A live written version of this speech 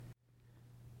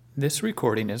This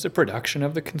recording is a production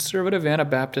of the Conservative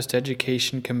Anabaptist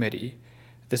Education Committee.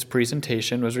 This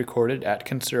presentation was recorded at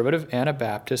Conservative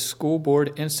Anabaptist School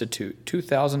Board Institute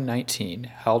 2019,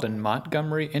 held in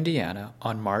Montgomery, Indiana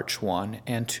on March 1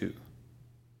 and 2.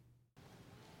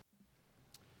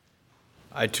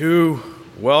 I too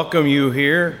welcome you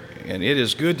here, and it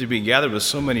is good to be gathered with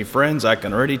so many friends. I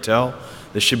can already tell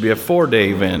this should be a 4-day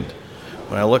event.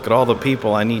 When I look at all the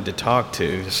people I need to talk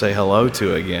to say hello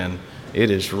to again, it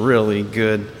is really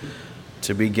good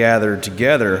to be gathered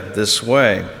together this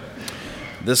way.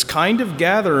 This kind of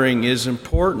gathering is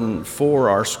important for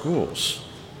our schools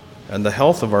and the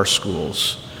health of our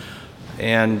schools.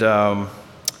 And I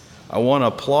want to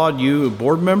applaud you,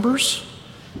 board members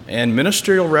and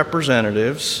ministerial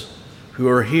representatives who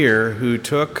are here, who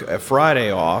took a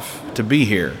Friday off to be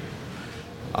here.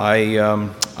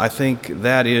 I think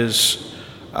that is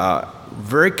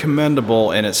very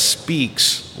commendable, and it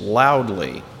speaks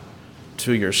loudly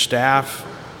to your staff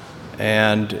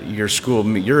and your school,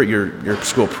 your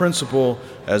school principal,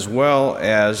 as well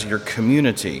as your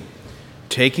community.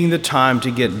 Taking the time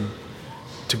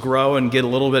to grow and get a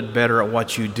little bit better at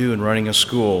what you do in running a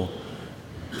school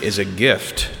is a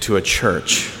gift to a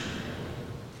church.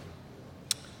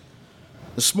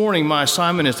 This morning, my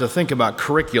assignment is to think about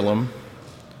curriculum.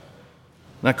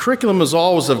 Now, curriculum is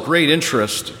always of great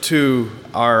interest to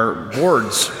our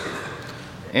boards,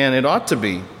 and it ought to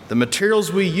be. The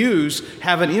materials we use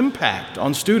have an impact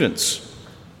on students.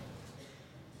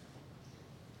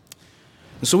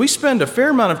 And so we spend a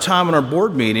fair amount of time in our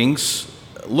board meetings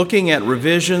looking at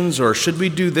revisions, or should we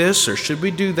do this, or should we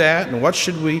do that, and what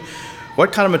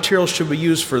kind of materials should we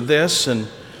use for this, and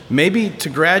maybe to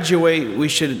graduate we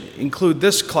should include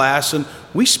this class, and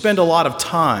we spend a lot of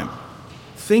time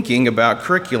thinking about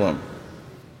curriculum.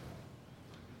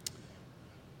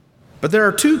 But there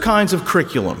are two kinds of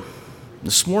curriculum.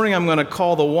 This morning I'm going to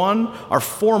call the one our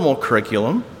formal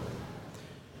curriculum,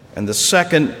 and the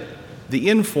second the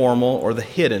informal or the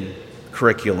hidden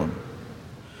curriculum.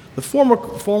 The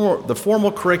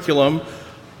formal curriculum,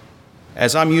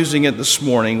 as I'm using it this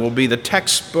morning, will be the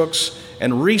textbooks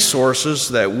and resources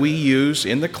that we use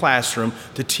in the classroom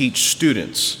to teach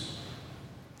students.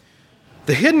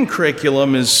 The hidden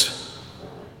curriculum is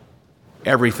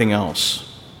everything else.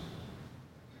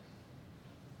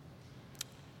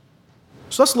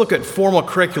 So let's look at formal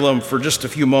curriculum for just a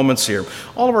few moments here.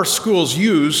 All of our schools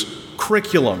use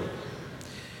curriculum.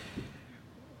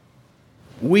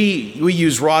 We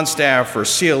use Ronstaff or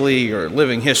CLE or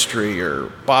Living History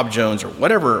or Bob Jones or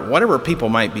whatever people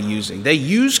might be using. They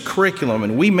use curriculum,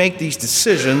 and we make these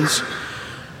decisions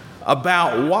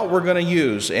about what we're going to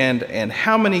use and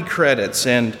how many credits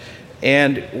and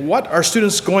what our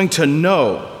students going to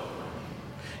know.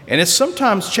 And it's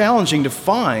sometimes challenging to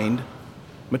find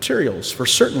materials for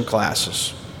certain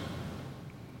classes.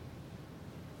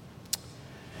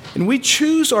 And we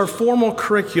choose our formal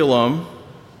curriculum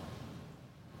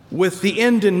with the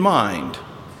end in mind,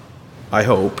 I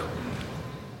hope.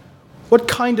 What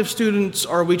kind of students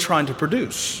are we trying to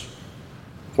produce?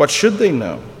 What should they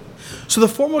know? So the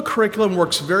formal curriculum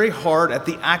works very hard at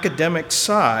the academic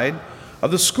side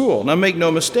of the school. Now, make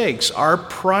no mistakes, our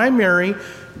primary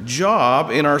job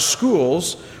in our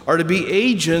schools are to be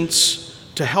agents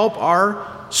to help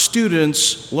our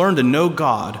students learn to know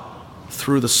God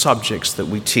through the subjects that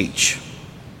we teach.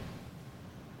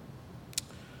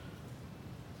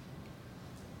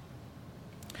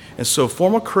 And so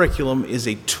formal curriculum is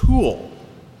a tool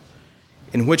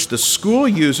in which the school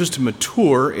uses to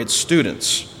mature its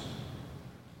students.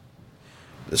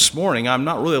 This morning, I'm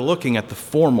not really looking at the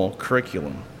formal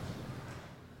curriculum.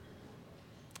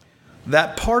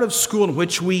 That part of school in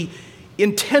which we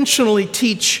intentionally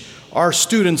teach our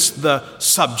students the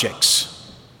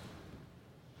subjects.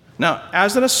 Now,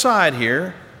 as an aside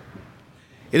here,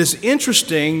 it is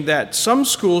interesting that some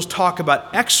schools talk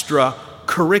about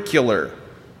extracurricular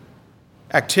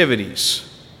activities.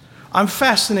 I'm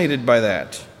fascinated by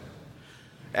that.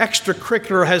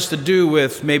 Extracurricular has to do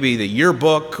with maybe the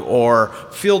yearbook or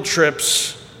field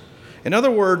trips. In other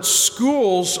words,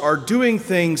 schools are doing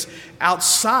things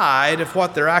outside of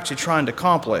what they're actually trying to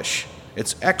accomplish.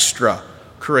 It's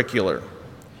extracurricular.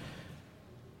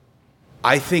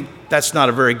 I think that's not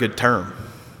a very good term.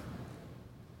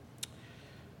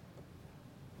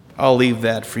 I'll leave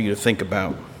that for you to think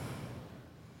about.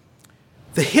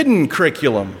 The hidden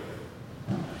curriculum,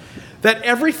 that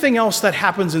everything else that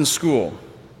happens in school.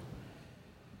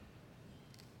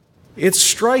 It's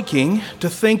striking to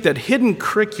think that hidden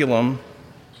curriculum,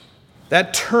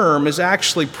 that term is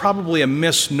actually probably a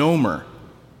misnomer,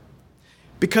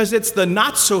 because it's the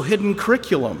not-so-hidden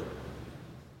curriculum.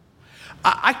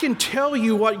 I can tell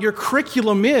you what your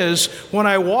curriculum is when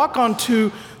I walk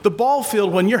onto the ball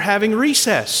field when you're having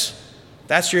recess.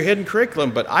 That's your hidden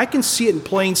curriculum, but I can see it in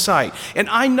plain sight. And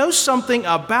I know something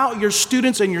about your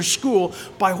students and your school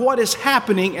by what is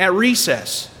happening at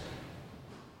recess.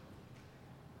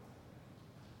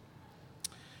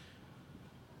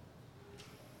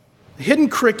 Hidden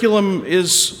curriculum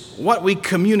is what we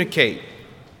communicate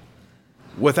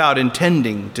without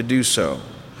intending to do so.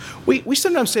 We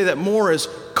sometimes say that more is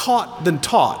caught than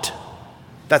taught.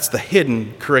 That's the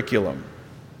hidden curriculum.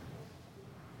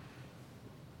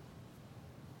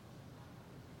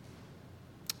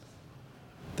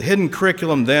 The hidden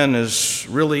curriculum then is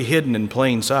really hidden in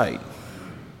plain sight.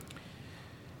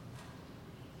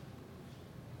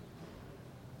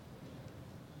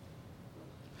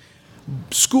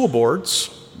 School boards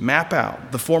map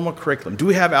out the formal curriculum. Do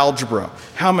we have algebra?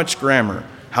 How much grammar?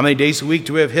 How many days a week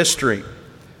do we have history?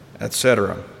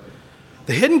 Etc.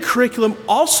 The hidden curriculum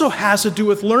also has to do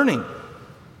with learning.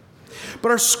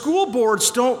 But our school boards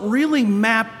don't really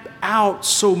map out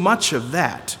so much of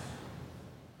that.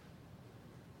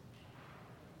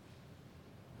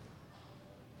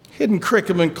 Hidden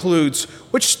curriculum includes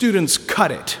which students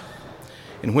cut it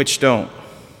and which don't.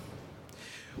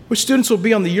 Which students will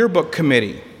be on the yearbook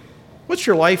committee? What's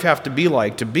your life have to be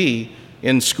like to be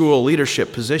in school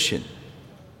leadership position?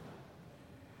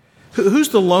 Who's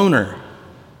the loner?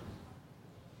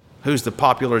 Who's the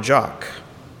popular jock?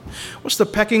 What's the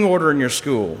pecking order in your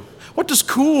school? What does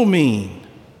cool mean?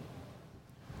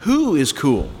 Who is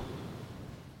cool?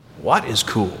 What is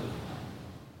cool?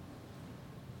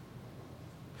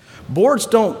 Boards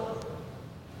don't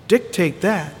dictate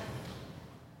that.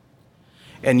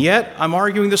 And yet, I'm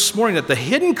arguing this morning that the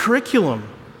hidden curriculum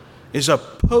is a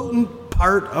potent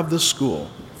part of the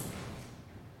school.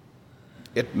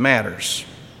 It matters.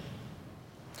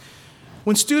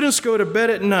 When students go to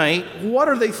bed at night, what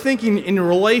are they thinking in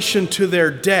relation to their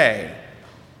day?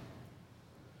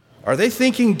 Are they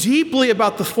thinking deeply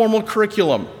about the formal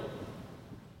curriculum?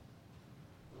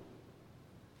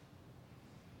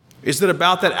 Is it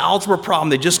about that algebra problem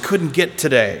they just couldn't get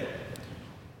today?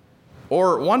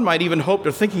 Or one might even hope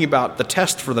they're thinking about the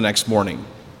test for the next morning.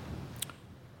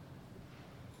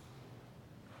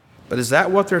 But is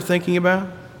that what they're thinking about?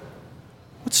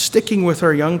 What's sticking with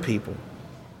our young people?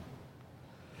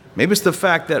 Maybe it's the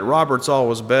fact that Robert's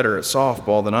always better at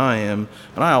softball than I am,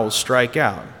 and I always strike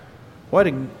out. Why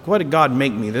did God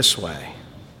make me this way?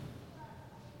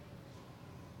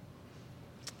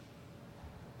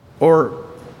 Or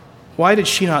why did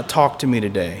she not talk to me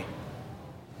today?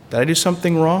 Did I do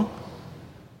something wrong?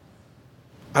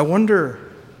 I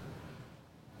wonder,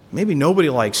 maybe nobody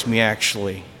likes me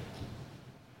actually.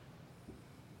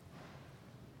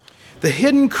 The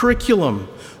hidden curriculum,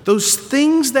 those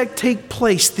things that take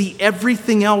place, the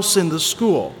everything else in the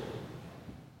school,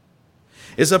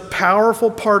 is a powerful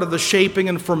part of the shaping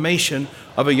and formation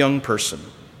of a young person.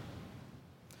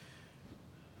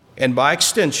 And by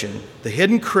extension, the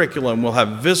hidden curriculum will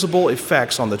have visible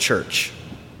effects on the church.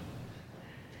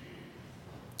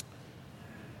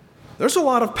 There's a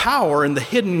lot of power in the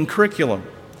hidden curriculum.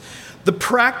 The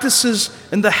practices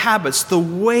and the habits, the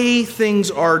way things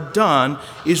are done,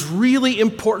 is really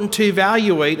important to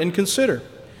evaluate and consider.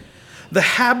 The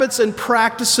habits and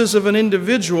practices of an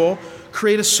individual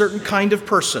create a certain kind of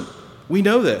person. We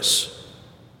know this.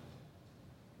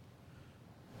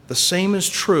 The same is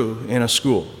true in a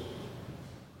school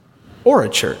or a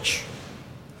church.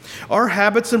 Our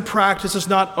habits and practices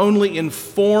not only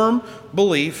inform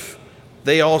belief,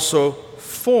 they also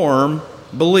form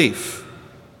belief.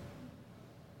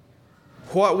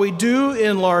 What we do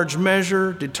in large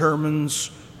measure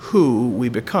determines who we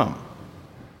become.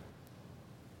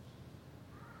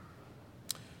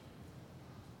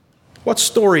 What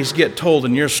stories get told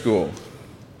in your school?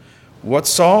 What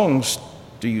songs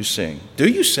do you sing? Do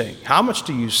you sing? How much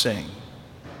do you sing?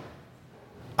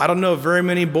 I don't know very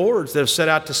many boards that have set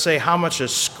out to say how much a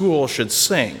school should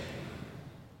sing.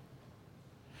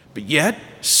 But yet,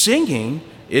 singing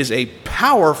is a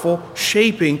powerful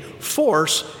shaping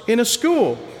force in a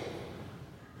school.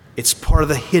 It's part of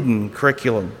the hidden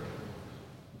curriculum.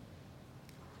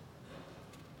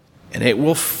 And it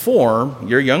will form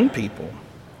your young people.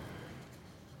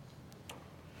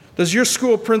 Does your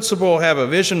school principal have a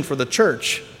vision for the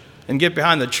church and get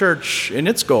behind the church and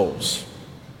its goals?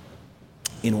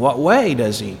 In what way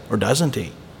does he or doesn't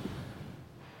he?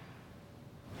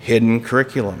 Hidden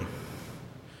curriculum.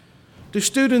 Do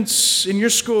students in your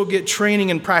school get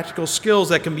training and practical skills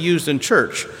that can be used in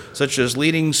church, such as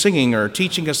leading singing or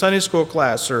teaching a Sunday school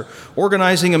class or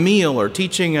organizing a meal or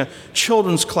teaching a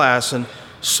children's class and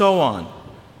so on?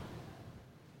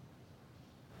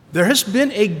 There has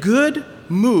been a good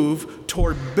move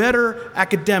toward better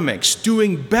academics,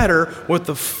 doing better with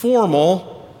the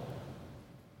formal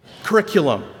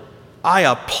curriculum. I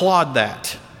applaud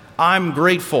that. I'm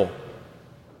grateful.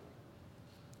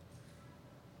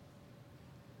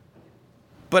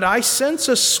 But I sense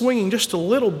us swinging just a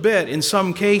little bit in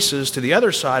some cases to the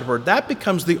other side where that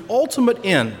becomes the ultimate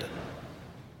end.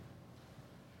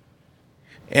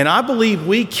 And I believe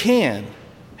we can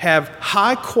have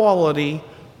high quality,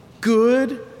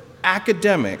 good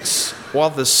academics while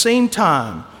at the same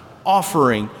time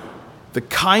offering the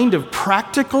kind of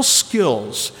practical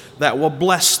skills that will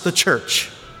bless the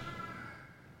church.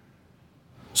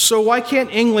 So why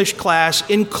can't English class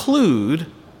include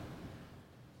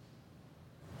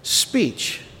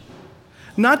speech?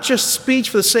 Not just speech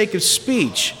for the sake of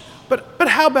speech, but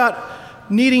how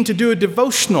about needing to do a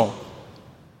devotional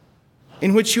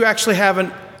in which you actually have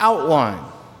an outline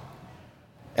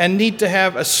and need to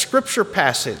have a scripture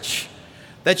passage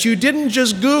that you didn't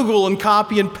just Google and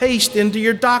copy and paste into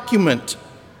your document,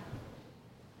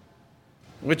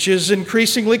 which is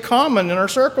increasingly common in our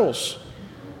circles.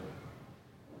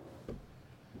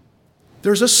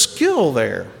 There's a skill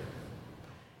there.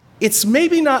 It's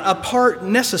maybe not a part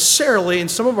necessarily in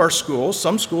some of our schools.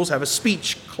 Some schools have a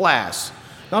speech class.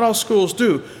 Not all schools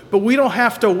do. But we don't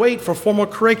have to wait for formal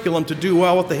curriculum to do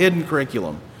well with the hidden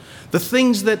curriculum. The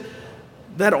things that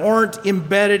aren't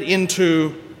embedded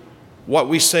into what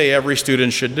we say every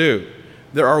student should do.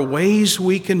 There are ways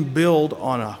we can build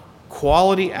on a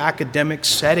quality academic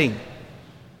setting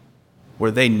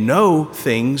where they know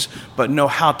things but know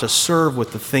how to serve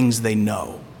with the things they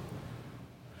know.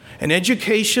 An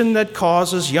education that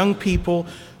causes young people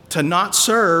to not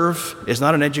serve is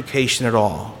not an education at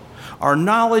all. Our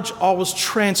knowledge always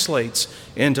translates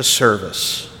into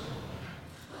service.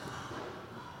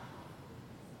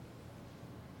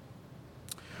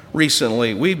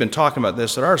 Recently, we've been talking about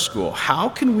this at our school. How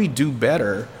can we do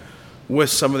better with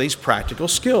some of these practical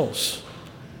skills?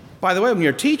 By the way, when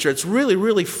you're a teacher, it's really,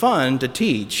 really fun to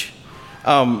teach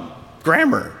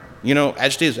grammar. You know,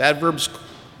 adjectives, adverbs,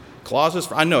 clauses.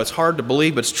 I know it's hard to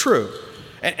believe, but it's true.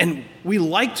 And we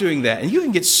like doing that. And you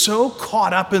can get so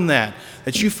caught up in that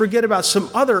you forget about some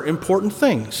other important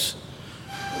things.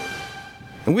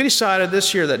 And we decided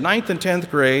this year that 9th and 10th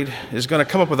grade is going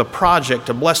to come up with a project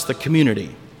to bless the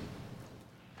community.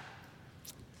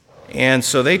 And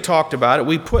so they talked about it.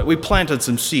 We planted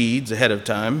some seeds ahead of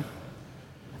time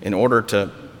in order to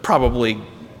probably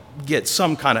get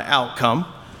some kind of outcome,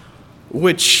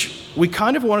 which we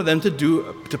kind of wanted them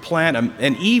to plan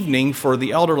an evening for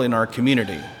the elderly in our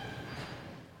community.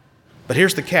 But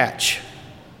here's the catch.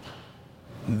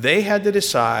 They had to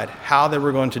decide how they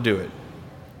were going to do it.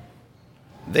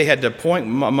 They had to appoint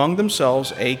among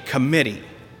themselves a committee.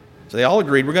 So they all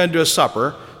agreed, we're going to do a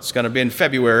supper. It's going to be in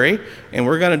February, and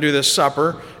we're going to do this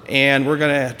supper, and we're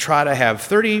going to try to have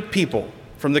 30 people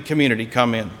from the community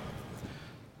come in.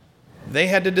 They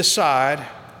had to decide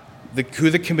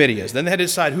who the committee is. Then they had to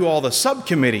decide who all the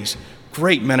subcommittees.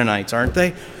 Great Mennonites, aren't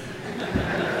they?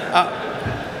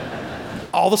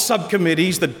 All the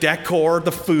subcommittees, the decor,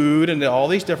 the food, and all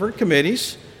these different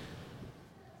committees.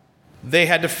 They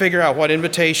had to figure out what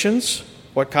invitations,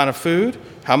 what kind of food,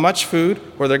 how much food,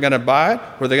 where they're going to buy it,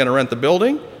 where they're going to rent the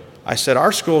building. I said,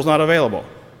 our school's not available.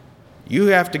 You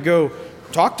have to go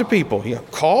talk to people,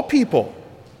 call people.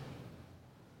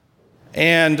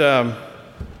 And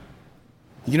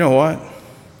you know what?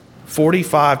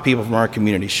 45 people from our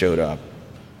community showed up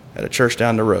at a church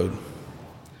down the road.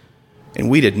 And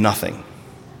we did nothing.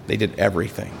 They did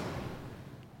everything.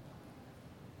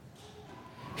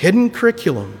 Hidden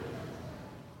curriculum.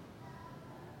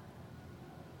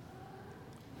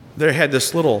 They had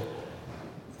this little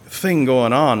thing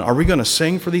going on. Are we going to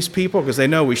sing for these people? Because they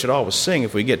know we should always sing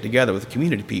if we get together with the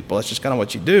community people. That's just kind of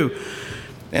what you do.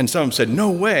 And some of them said,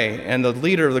 no way. And the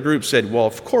leader of the group said, well,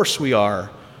 of course we are.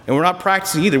 And we're not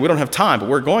practicing either. We don't have time, but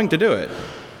we're going to do it.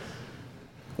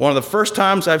 One of the first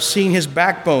times I've seen his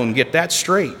backbone get that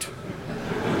straight.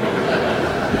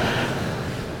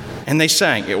 And they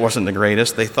sang. It wasn't the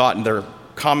greatest. They thought in their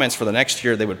comments for the next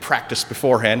year they would practice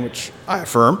beforehand, which I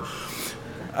affirm.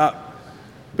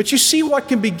 But you see what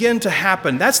can begin to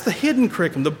happen. That's the hidden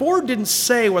curriculum. The board didn't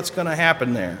say what's going to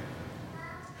happen there.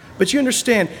 But you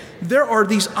understand, there are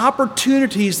these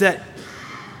opportunities that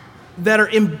are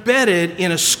embedded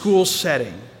in a school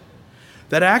setting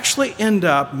that actually end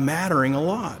up mattering a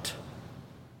lot.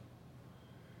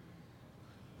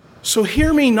 So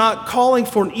hear me not calling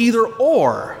for an either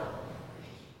or,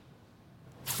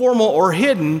 formal or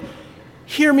hidden.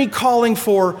 Hear me calling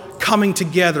for coming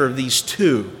together of these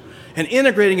two and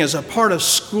integrating as a part of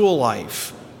school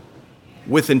life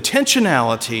with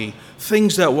intentionality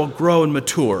things that will grow and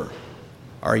mature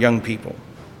our young people.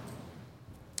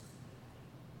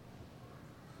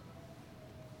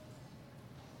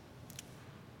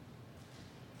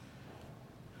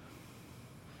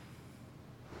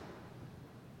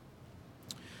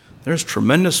 There's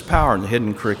tremendous power in the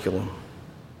hidden curriculum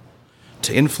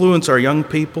to influence our young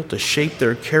people, to shape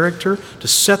their character, to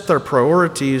set their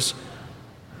priorities,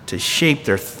 to shape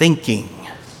their thinking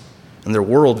and their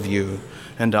worldview,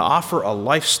 and to offer a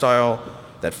lifestyle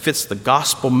that fits the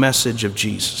gospel message of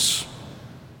Jesus.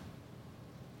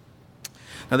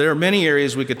 Now, there are many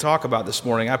areas we could talk about this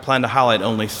morning. I plan to highlight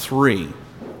only 3.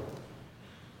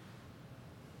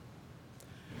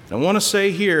 I want to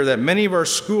say here that many of our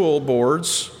school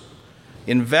boards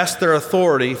invest their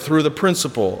authority through the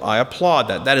principal. I applaud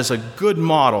that. That is a good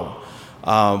model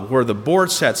where the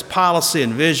board sets policy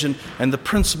and vision and the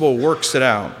principal works it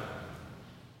out.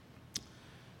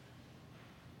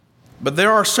 But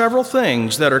there are several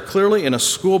things that are clearly in a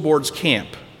school board's camp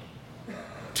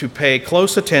to pay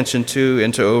close attention to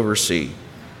and to oversee.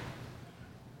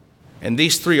 And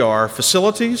these 3 are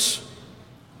facilities,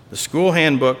 the school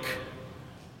handbook,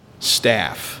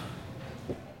 staff.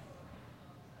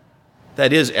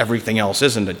 That is everything else,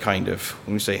 isn't it, kind of,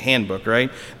 when we say handbook,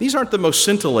 right? These aren't the most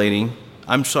scintillating,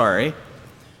 I'm sorry,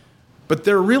 but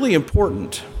they're really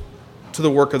important to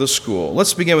the work of the school.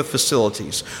 Let's begin with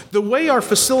facilities. The way our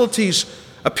facilities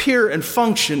appear and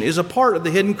function is a part of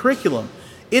the hidden curriculum.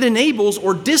 It enables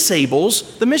or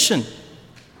disables the mission.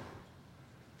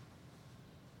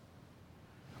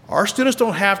 Our students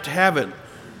don't have to have it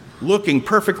looking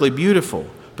perfectly beautiful,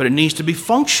 but it needs to be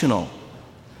functional.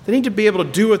 They need to be able to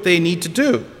do what they need to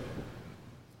do.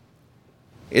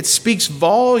 It speaks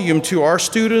volume to our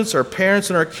students, our parents,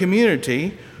 and our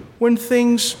community when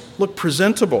things look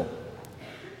presentable.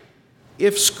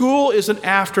 If school is an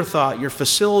afterthought, your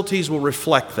facilities will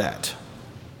reflect that.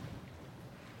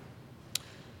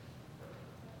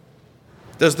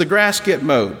 Does the grass get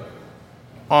mowed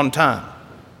on time,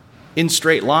 in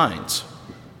straight lines?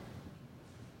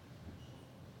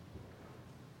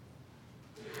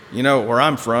 You know, where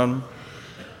I'm from,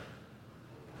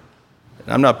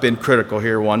 and I'm not being critical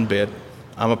here one bit,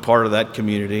 I'm a part of that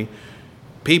community.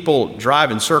 People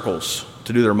drive in circles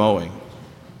to do their mowing.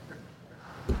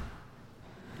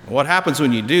 What happens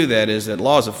when you do that is that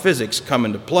laws of physics come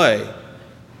into play,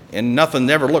 and nothing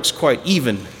ever looks quite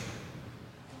even.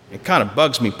 It kind of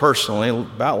bugs me personally,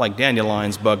 about like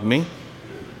dandelions bug me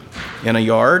in a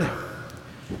yard.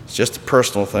 It's just a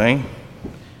personal thing.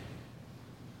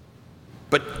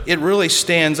 But it really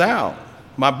stands out.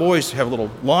 My boys have a little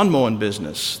lawn mowing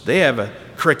business. They have a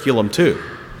curriculum too.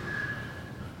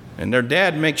 And their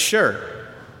dad makes sure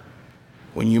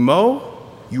when you mow,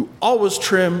 you always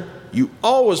trim, you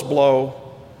always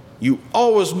blow, you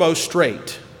always mow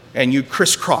straight, and you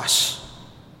crisscross.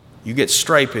 You get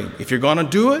striping. If you're going to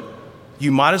do it,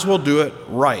 you might as well do it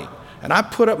right. And I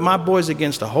put up my boys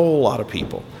against a whole lot of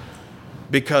people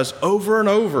because over and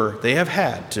over they have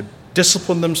had to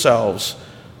discipline themselves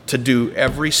to do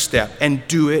every step and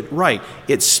do it right.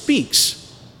 It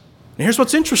speaks. And here's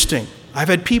what's interesting. I've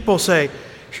had people say,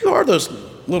 who are those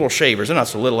little shavers? They're not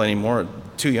so little anymore.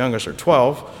 2 youngest are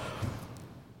 12.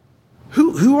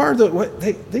 Who are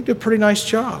they do a pretty nice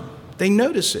job. They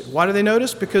notice it. Why do they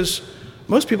notice? Because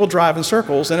most people drive in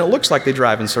circles, and it looks like they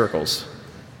drive in circles.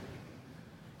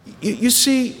 You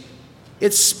see,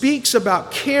 it speaks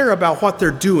about care about what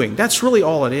they're doing. That's really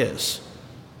all it is.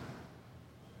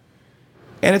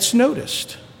 And it's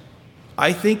noticed.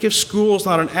 I think if school is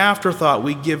not an afterthought,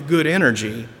 we give good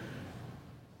energy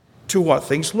to what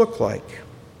things look like.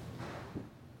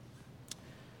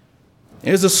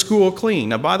 Is the school clean?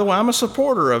 Now, by the way, I'm a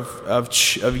supporter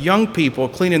of young people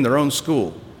cleaning their own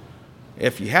school.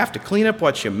 If you have to clean up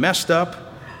what you messed up,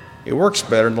 it works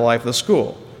better in the life of the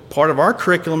school. Part of our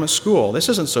curriculum at school, this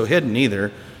isn't so hidden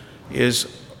either, is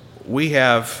we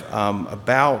have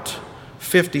about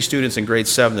 50 students in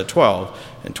grades 7 to 12,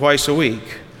 and twice a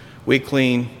week we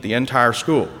clean the entire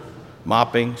school.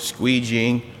 Mopping,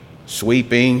 squeegeeing,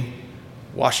 sweeping,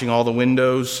 washing all the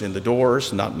windows and the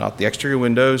doors, not the exterior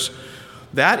windows.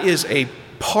 That is a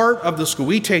part of the school.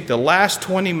 We take the last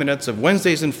 20 minutes of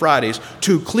Wednesdays and Fridays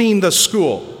to clean the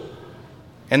school.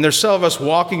 And there's some of us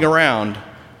walking around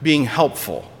being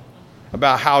helpful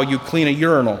about how you clean a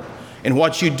urinal and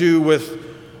what you do with,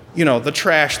 the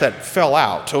trash that fell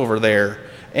out over there.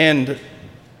 And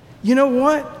you know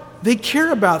what? They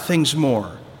care about things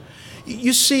more.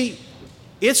 You see,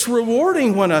 it's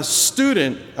rewarding when a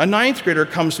student, a 9th grader,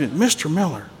 comes to me, Mr.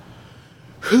 Miller,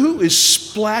 who is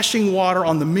splashing water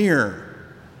on the mirror?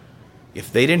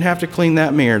 If they didn't have to clean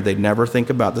that mirror, they'd never think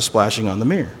about the splashing on the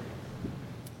mirror.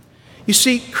 You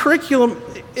see, curriculum,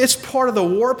 it's part of the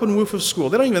warp and woof of school.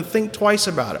 They don't even think twice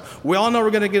about it. We all know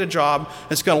we're going to get a job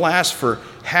that's going to last for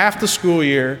half the school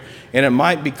year, and it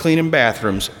might be cleaning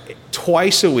bathrooms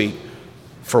twice a week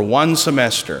for one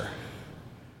semester.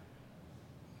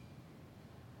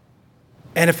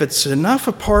 And if it's enough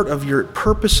a part of your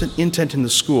purpose and intent in the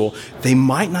school, they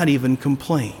might not even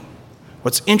complain.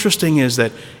 What's interesting is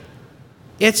that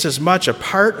it's as much a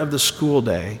part of the school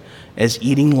day as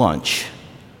eating lunch.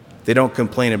 They don't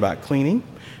complain about cleaning,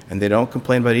 and they don't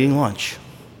complain about eating lunch.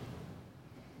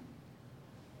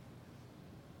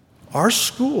 Our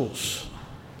schools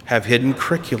have hidden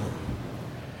curriculum,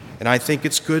 and I think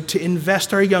it's good to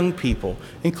invest our young people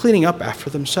in cleaning up after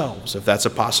themselves, if that's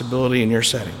a possibility in your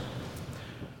setting.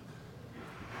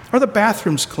 Are the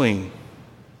bathrooms clean?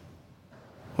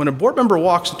 When a board member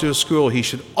walks into a school, he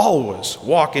should always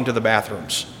walk into the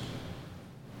bathrooms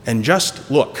and just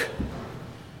look.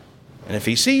 And if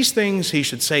he sees things, he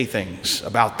should say things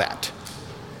about that.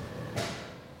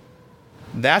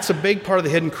 That's a big part of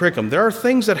the hidden curriculum. There are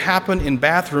things that happen in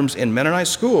bathrooms in Mennonite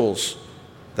schools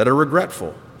that are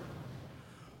regretful.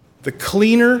 The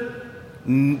cleaner,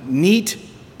 neat,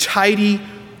 tidy,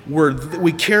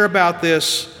 we care about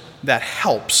this, that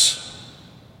helps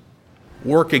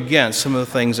work against some of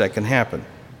the things that can happen.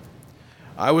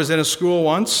 I was in a school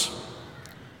once,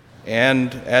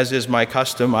 and as is my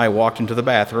custom, I walked into the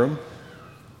bathroom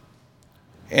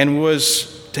and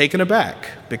was taken aback,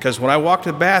 because when I walked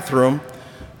to the bathroom,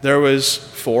 there was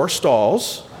 4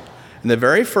 stalls, and the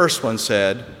very first one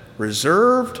said,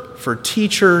 "Reserved for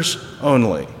teachers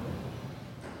only."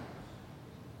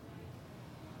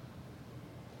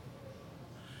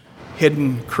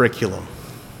 Hidden curriculum.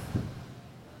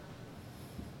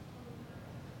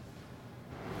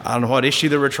 I don't know what issue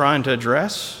they were trying to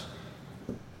address.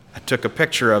 I took a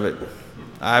picture of it.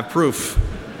 I have proof.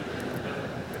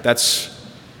 That's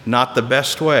not the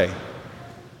best way.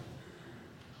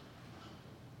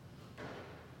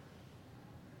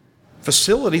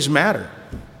 Facilities matter.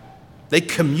 They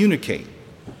communicate.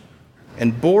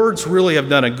 And boards really have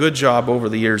done a good job over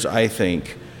the years, I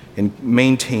think, in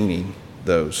maintaining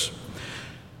those.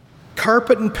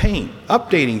 Carpet and paint,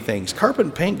 updating things. Carpet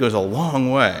and paint goes a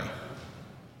long way.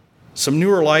 Some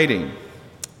newer lighting.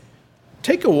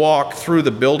 Take a walk through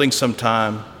the building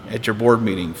sometime at your board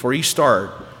meeting before you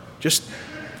start. Just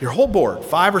your whole board,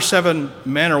 5 or 7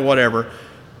 men or whatever,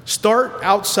 start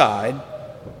outside,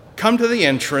 come to the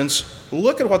entrance,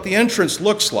 look at what the entrance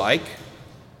looks like.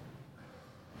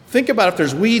 Think about if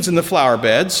there's weeds in the flower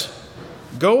beds.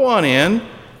 Go on in.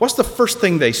 What's the first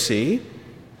thing they see?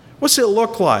 What's it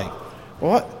look like?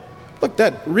 What? Look,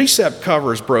 that recep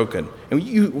cover is broken. And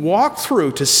you walk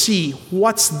through to see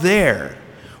what's there.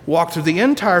 Walk through the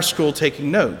entire school taking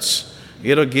notes.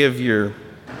 It'll give your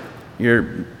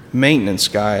maintenance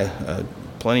guy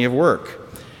plenty of work.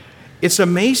 It's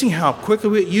amazing how quickly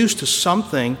we get used to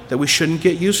something that we shouldn't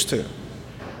get used to.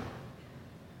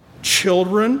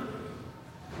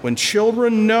 When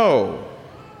children know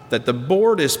that the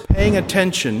board is paying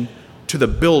attention to the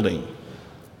building,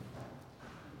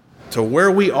 to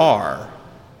where we are,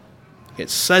 it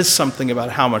says something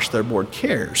about how much their board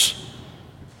cares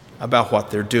about what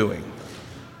they're doing.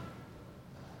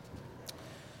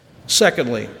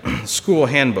 Secondly, school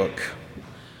handbook.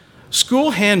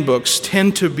 School handbooks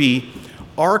tend to be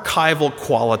archival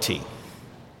quality.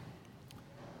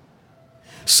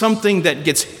 Something that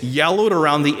gets yellowed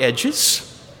around the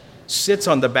edges, sits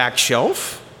on the back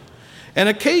shelf, and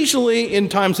occasionally, in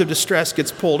times of distress,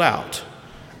 gets pulled out,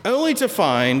 only to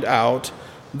find out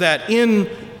that in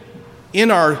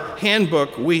our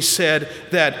handbook we said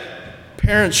that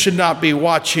parents should not be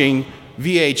watching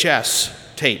VHS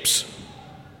tapes,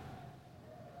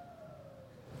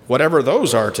 whatever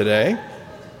those are today,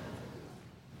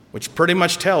 which pretty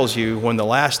much tells you when the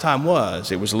last time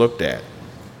it was looked at.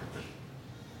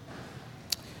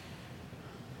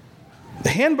 The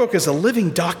handbook is a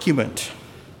living document,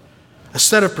 a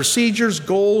set of procedures,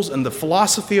 goals, and the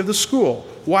philosophy of the school.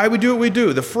 Why we do what we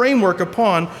do, the framework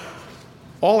upon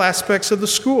all aspects of the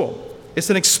school.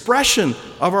 It's an expression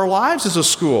of our lives as a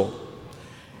school.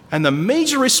 And the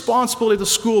major responsibility of the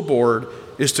school board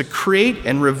is to create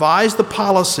and revise the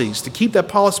policies, to keep that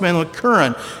policy manual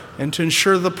current, and to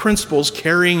ensure the principal's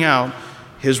carrying out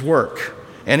his work.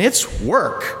 And it's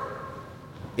work.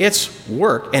 It's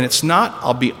work. And it's not,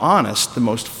 I'll be honest, the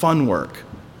most fun work.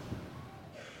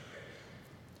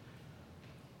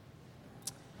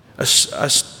 A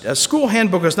school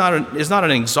handbook is not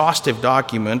an exhaustive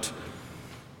document.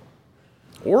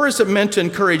 Or is it meant to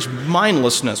encourage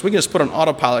mindlessness? We can just put on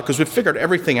autopilot because we've figured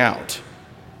everything out.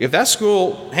 If that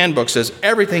school handbook says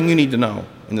everything you need to know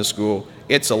in the school,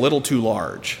 it's a little too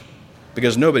large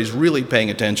because nobody's really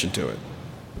paying attention to it.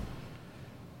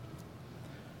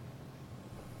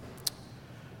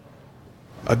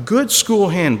 A good school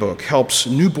handbook helps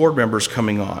new board members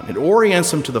coming on. It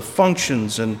orients them to the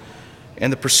functions and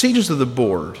the procedures of the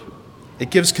board.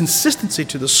 It gives consistency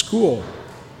to the school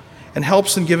and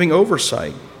helps in giving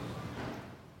oversight.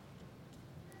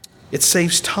 It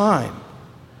saves time.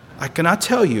 I cannot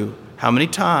tell you how many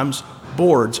times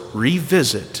boards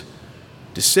revisit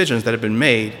decisions that have been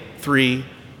made 3,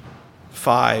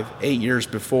 5, 8 years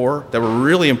before that were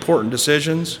really important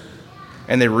decisions,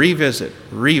 and they revisit,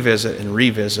 and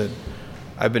revisit.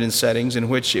 I've been in settings in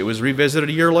which it was revisited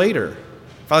a year later.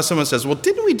 Finally, someone says, well,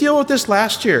 didn't we deal with this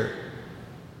last year?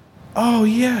 Oh,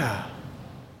 yeah.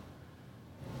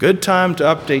 Good time to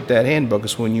update that handbook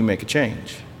is when you make a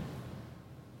change.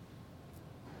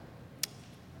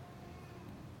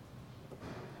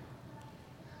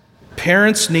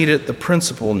 Parents need it, the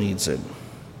principal needs it.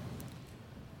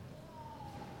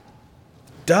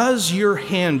 Does your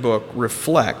handbook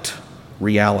reflect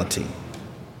reality?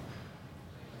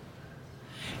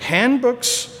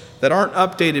 Handbooks that aren't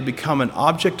updated become an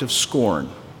object of scorn.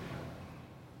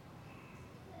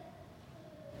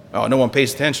 Oh, no one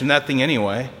pays attention to that thing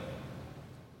anyway.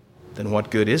 Then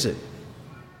what good is it?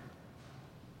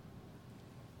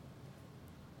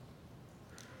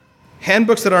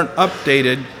 Handbooks that aren't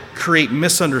updated create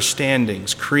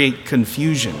misunderstandings, create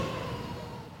confusion.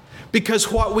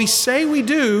 Because what we say we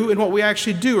do and what we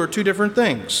actually do are two different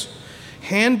things.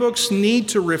 Handbooks need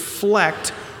to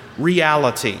reflect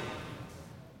reality.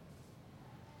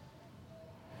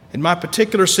 In my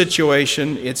particular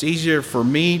situation, it's easier for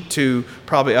me to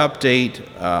probably update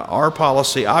our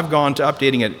policy. I've gone to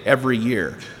updating it every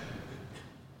year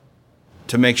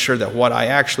to make sure that what I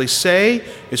actually say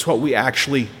is what we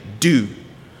actually do.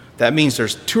 That means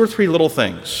there's 2 or 3 little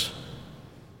things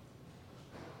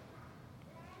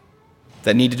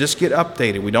that need to just get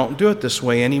updated. We don't do it this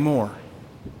way anymore.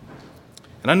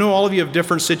 And I know all of you have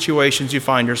different situations you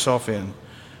find yourself in.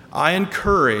 I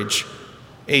encourage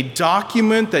a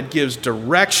document that gives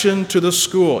direction to the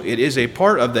school. It is a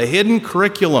part of the hidden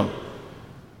curriculum,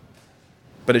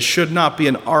 but it should not be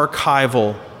an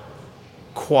archival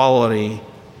quality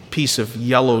piece of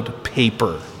yellowed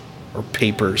paper or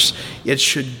papers. It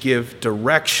should give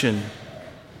direction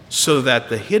so that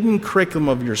the hidden curriculum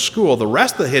of your school, the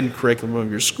rest of the hidden curriculum of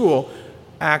your school,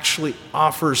 actually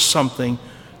offers something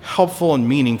helpful and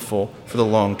meaningful for the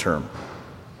long term.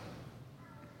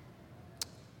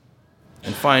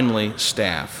 And finally,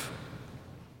 staff.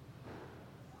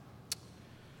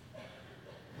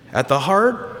 At the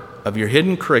heart of your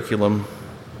hidden curriculum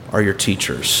are your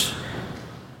teachers.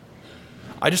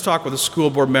 I just talked with a school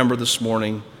board member this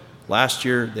morning. Last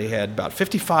year, they had about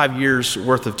 55 years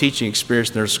worth of teaching experience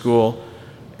in their school,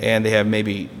 and they have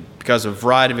maybe, because of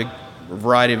a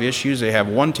variety of issues, they have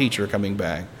one teacher coming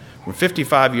back from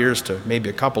 55 years to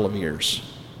maybe a couple of years,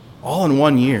 all in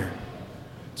 1 year.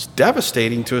 It's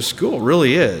devastating to a school, it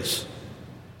really is.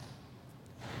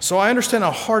 So I understand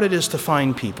how hard it is to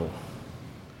find people.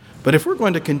 But if we're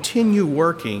going to continue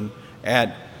working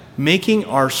at making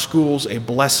our schools a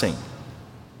blessing,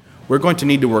 we're going to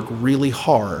need to work really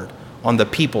hard on the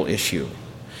people issue,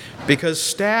 because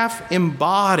staff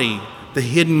embody the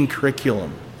hidden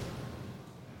curriculum.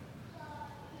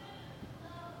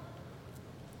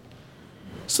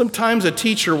 Sometimes a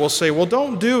teacher will say, well,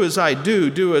 don't do as I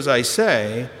do as I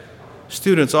say.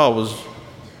 Students always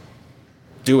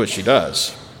do what she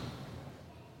does.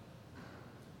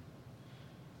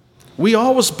 We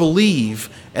always believe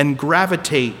and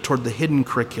gravitate toward the hidden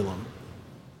curriculum.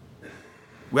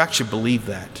 We actually believe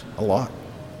that a lot.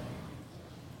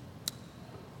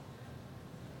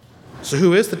 So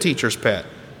who is the teacher's pet?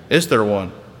 Is there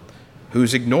one?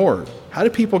 Who's ignored? How do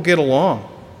people get along?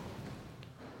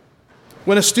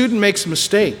 When a student makes a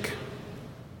mistake,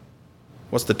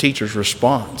 what's the teacher's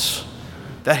response?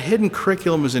 That hidden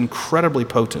curriculum is incredibly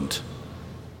potent.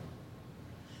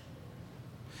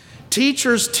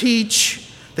 Teachers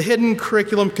teach the hidden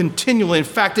curriculum continually. In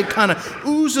fact, it kind of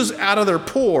oozes out of their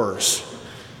pores.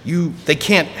 They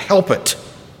can't help it.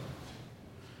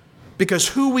 Because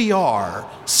who we are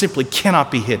simply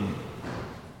cannot be hidden.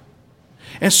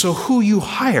 And so who you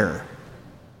hire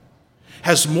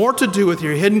has more to do with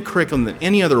your hidden curriculum than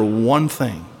any other one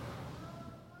thing.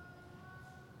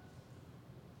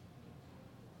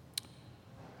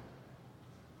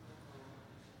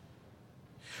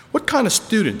 What kind of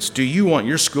students do you want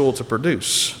your school to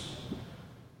produce?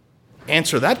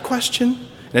 Answer that question,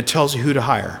 and it tells you who to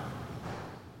hire.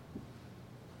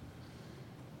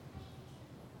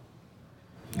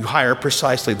 You hire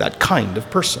precisely that kind of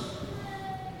person.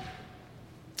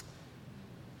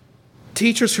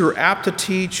 Teachers who are apt to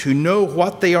teach, who know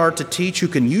what they are to teach, who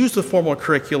can use the formal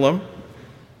curriculum,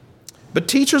 but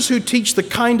teachers who teach the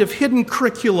kind of hidden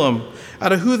curriculum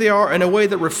out of who they are in a way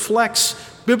that reflects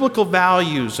biblical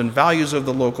values and values of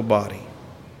the local body.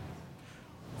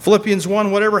 Philippians 1,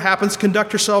 whatever happens,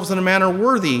 conduct yourselves in a manner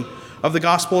worthy of the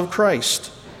gospel of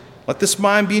Christ. Let this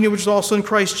mind be in you which is also in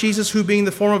Christ Jesus, who being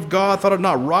the form of God, thought it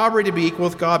not robbery to be equal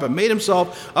with God, but made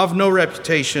himself of no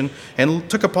reputation, and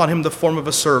took upon him the form of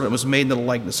a servant, and was made in the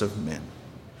likeness of men.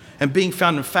 And being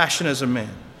found in fashion as a man,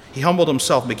 he humbled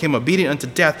himself and became obedient unto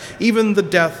death, even the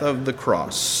death of the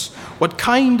cross. What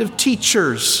kind of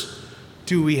teachers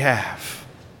do we have?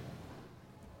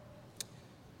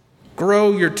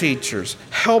 Grow your teachers.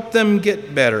 Help them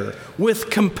get better. With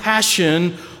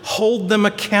compassion, hold them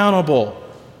accountable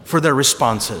for their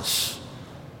responses.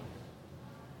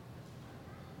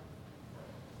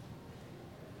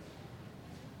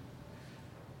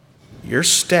 Your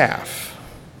staff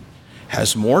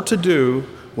has more to do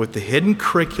with the hidden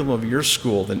curriculum of your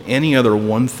school than any other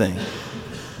one thing.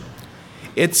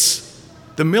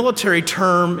 The military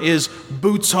term is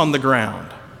boots on the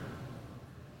ground.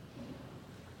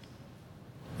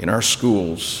 In our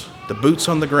schools, the boots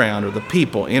on the ground are the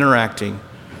people interacting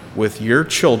with your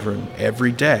children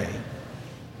every day,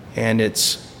 and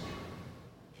it's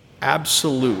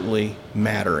absolutely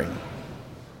mattering.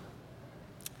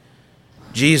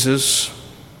 Jesus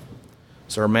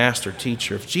is our master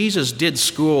teacher. If Jesus did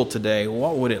school today,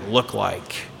 what would it look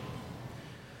like?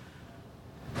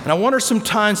 And I wonder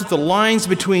sometimes if the lines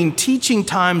between teaching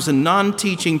times and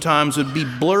non-teaching times would be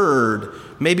blurred,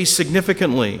 maybe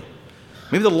significantly.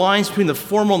 Maybe the lines between the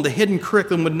formal and the hidden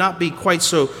curriculum would not be quite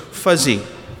so fuzzy.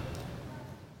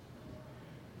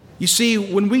 You see,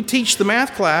 when we teach the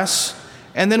math class,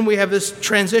 and then we have this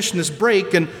transition, this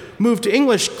break, and move to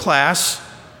English class,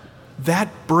 that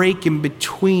break in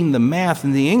between the math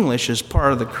and the English is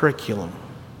part of the curriculum.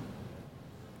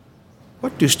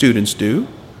 What do students do?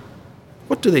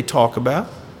 What do they talk about?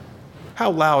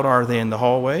 How loud are they in the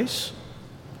hallways?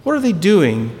 What are they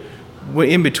doing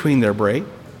in between their break?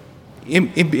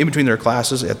 In between their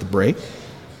classes at the break?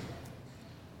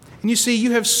 And you see,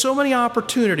 you have so many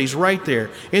opportunities right there.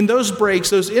 In those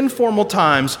breaks, those informal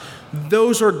times,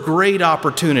 those are great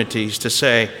opportunities to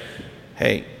say,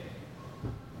 hey,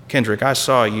 Kendrick, I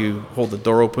saw you hold the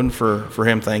door open for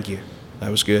him. Thank you.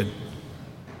 That was good.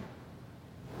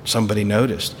 Somebody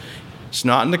noticed. It's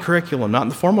not in the curriculum, not in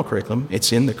the formal curriculum.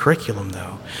 It's in the curriculum,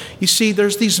 though. You see,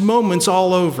 there's these moments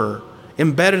all over,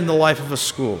 embedded in the life of a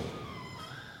school,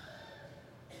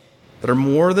 that are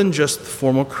more than just the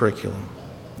formal curriculum.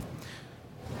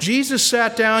 Jesus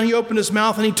sat down, he opened his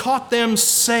mouth, and he taught them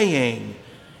saying.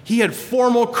 He had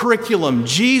formal curriculum.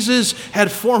 Jesus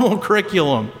had formal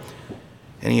curriculum.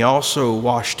 And he also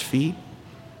washed feet.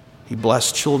 He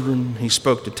blessed children. He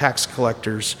spoke to tax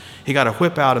collectors. He got a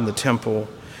whip out in the temple.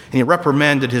 And he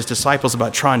reprimanded his disciples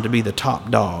about trying to be the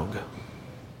top dog.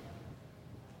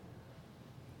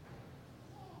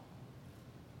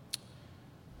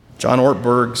 John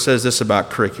Ortberg says this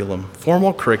about curriculum.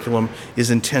 Formal curriculum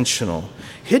is intentional.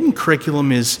 Hidden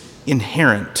curriculum is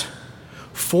inherent.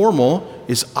 Formal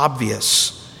is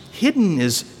obvious. Hidden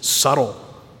is subtle.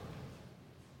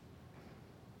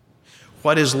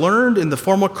 What is learned in the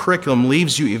formal curriculum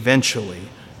leaves you eventually,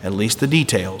 at least the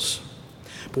details.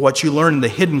 But what you learn in the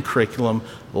hidden curriculum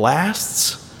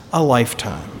lasts a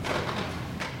lifetime.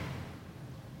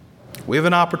 We have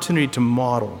an opportunity to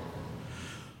model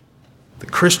the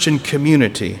Christian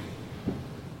community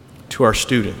to our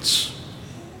students.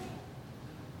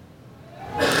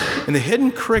 And the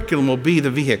hidden curriculum will be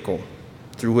the vehicle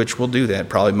through which we'll do that,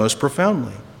 probably most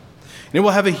profoundly. And it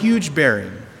will have a huge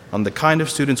bearing on the kind of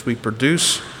students we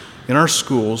produce in our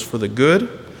schools for the good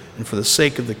and for the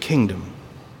sake of the kingdom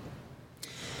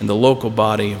and the local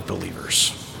body of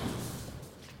believers.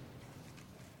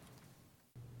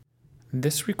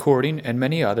 This recording and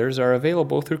many others are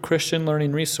available through Christian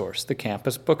Learning Resource, the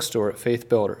campus bookstore at Faith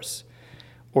Builders.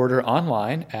 Order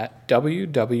online at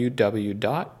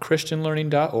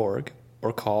www.christianlearning.org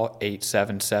or call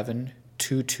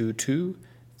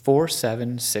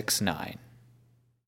 877-222-4769.